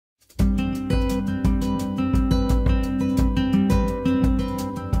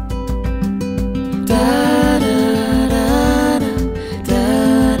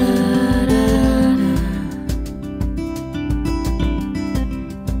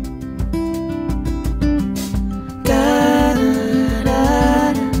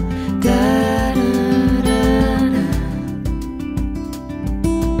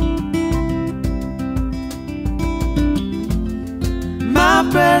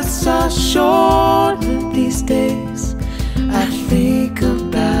paths are shorter these days. I think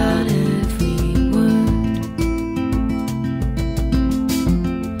about every word.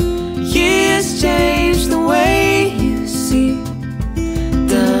 Years change the way you see.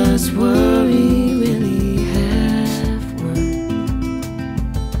 Does worry really have worth?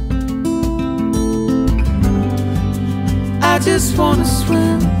 I just wanna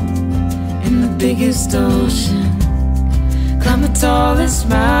swim in the biggest ocean, climb the tallest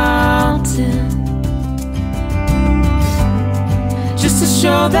mountain, just to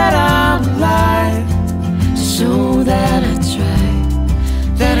show that I'm alive, to show that I tried,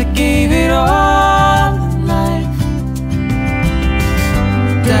 that I gave it all in life.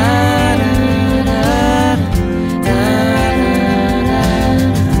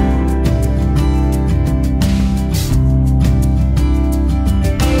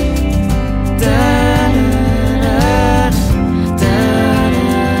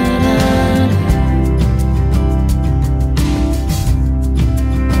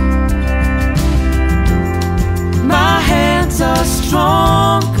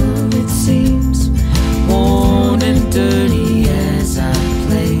 Stronger, it seems, worn and dirty as I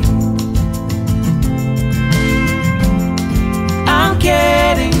play. I'm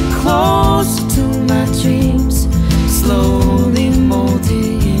getting closer to my dreams, slowly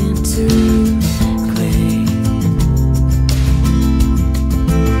molding into clay.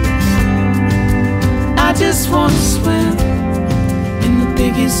 I just wanna swim in the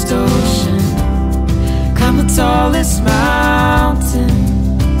biggest ocean, climb the tallest mountain,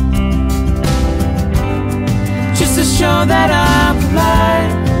 just to show that I'm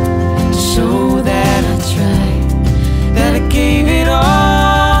alive, to show that I tried, that I gave it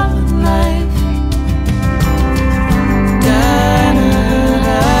all in life.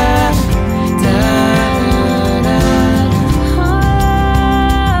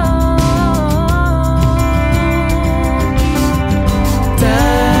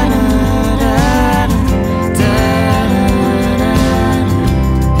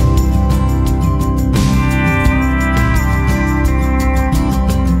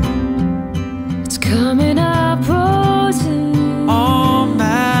 Coming up roses on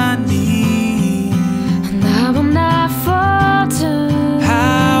my knees, and I will not falter.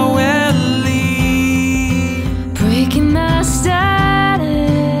 I will leave, breaking the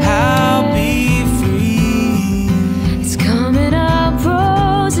static. I'll be free. It's coming up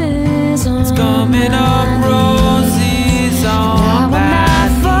roses on. It's coming up roses on my knees. I will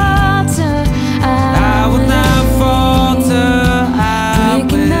not falter. I will not falter.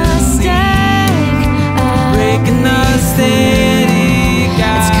 Steady,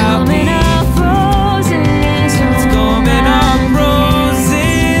 it's coming up roses. It's coming up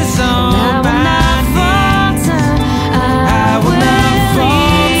roses on my falter. I will not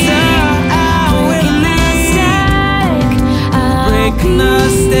falter. I will leave, breaking the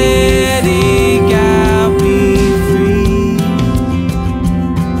static. I'll be free.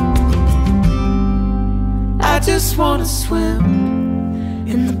 I just wanna swim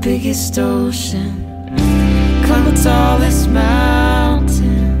in the biggest ocean, climb the tallest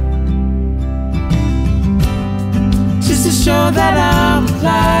mountain, just to show that I'm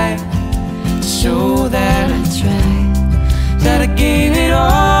alive, to show that I tried, that I gave it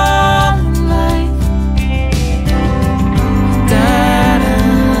all.